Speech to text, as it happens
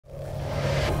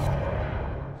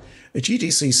A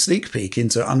GDC sneak peek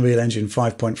into Unreal Engine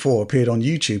 5.4 appeared on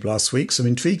YouTube last week. Some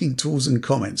intriguing tools and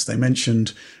comments. They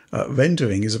mentioned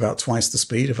rendering is about twice the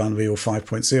speed of Unreal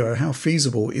 5.0. How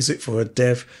feasible is it for a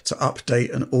dev to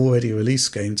update an already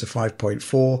released game to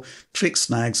 5.4, fix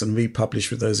snags and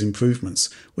republish with those improvements?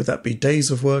 Would that be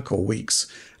days of work or weeks?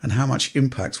 And how much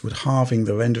impact would halving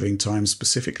the rendering time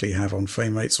specifically have on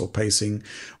frame rates or pacing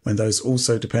when those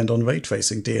also depend on ray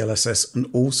tracing, DLSS, and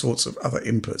all sorts of other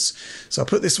inputs? So I'll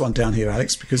put this one down here,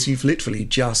 Alex, because you've literally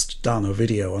just done a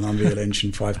video on Unreal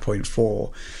Engine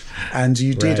 5.4, and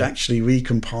you did actually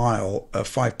recompile a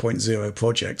 5.0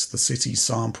 project, the City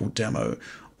Sample demo,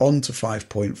 onto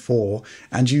 5.4,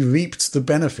 and you reaped the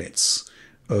benefits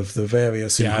of the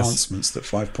various enhancements that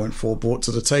 5.4 brought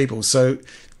to the table. So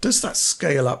does that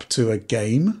scale up to a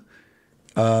game,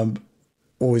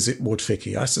 or is it more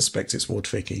tricky? I suspect it's more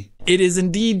tricky. It is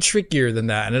indeed trickier than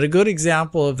that. And a good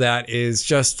example of that is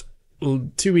just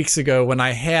 2 weeks ago when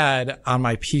I had on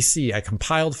my PC, I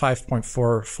compiled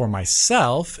 5.4 for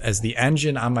myself as the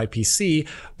engine on my PC,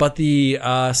 but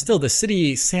still the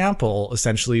City Sample,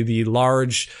 essentially the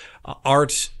large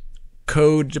art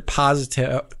code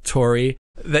depository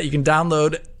that you can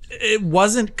download, it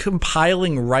wasn't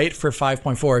compiling right for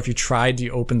 5.4 if you tried to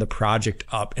open the project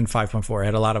up in 5.4. It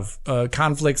had a lot of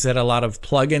conflicts, it had a lot of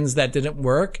plugins that didn't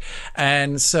work.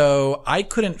 And so I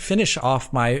couldn't finish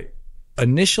off my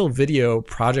initial video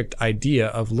project idea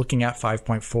of looking at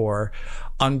 5.4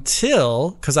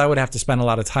 until, because I would have to spend a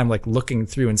lot of time like looking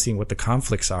through and seeing what the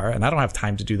conflicts are. And I don't have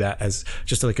time to do that as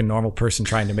just like a normal person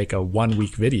trying to make a 1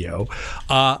 week video.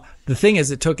 The thing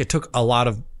is, it took a lot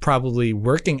of probably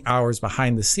working hours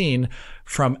behind the scene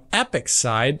from Epic's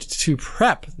side to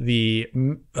prep the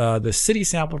City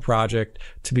Sample project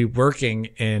to be working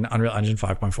in Unreal Engine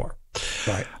 5.4.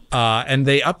 Right. And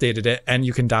they updated it, and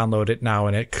you can download it now,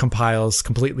 and it compiles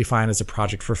completely fine as a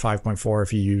project for 5.4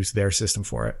 if you use their system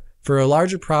for it. For a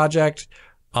larger project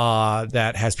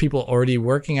that has people already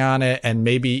working on it and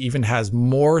maybe even has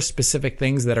more specific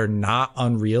things that are not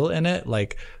Unreal in it,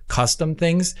 like custom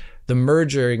things, the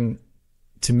merging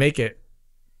to make it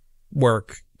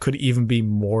work could even be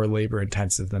more labor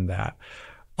intensive than that.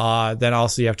 Then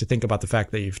also you have to think about the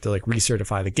fact that you have to like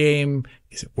recertify the game.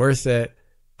 Is it worth it?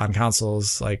 On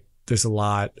consoles, like there's a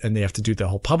lot, and they have to do the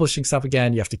whole publishing stuff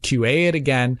again. You have to QA it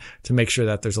again to make sure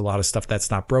that there's a lot of stuff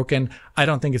that's not broken. I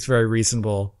don't think it's very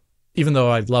reasonable, even though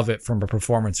I'd love it from a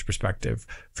performance perspective,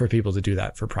 for people to do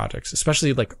that for projects,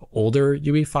 especially like older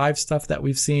UE5 stuff that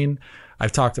we've seen.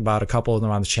 I've talked about a couple of them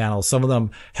on the channel. Some of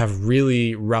them have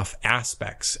really rough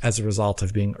aspects as a result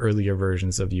of being earlier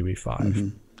versions of UE5. Mm-hmm.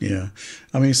 Yeah.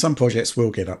 I mean, some projects will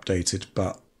get updated,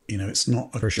 but you know, it's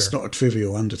not a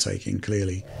trivial undertaking,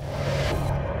 clearly.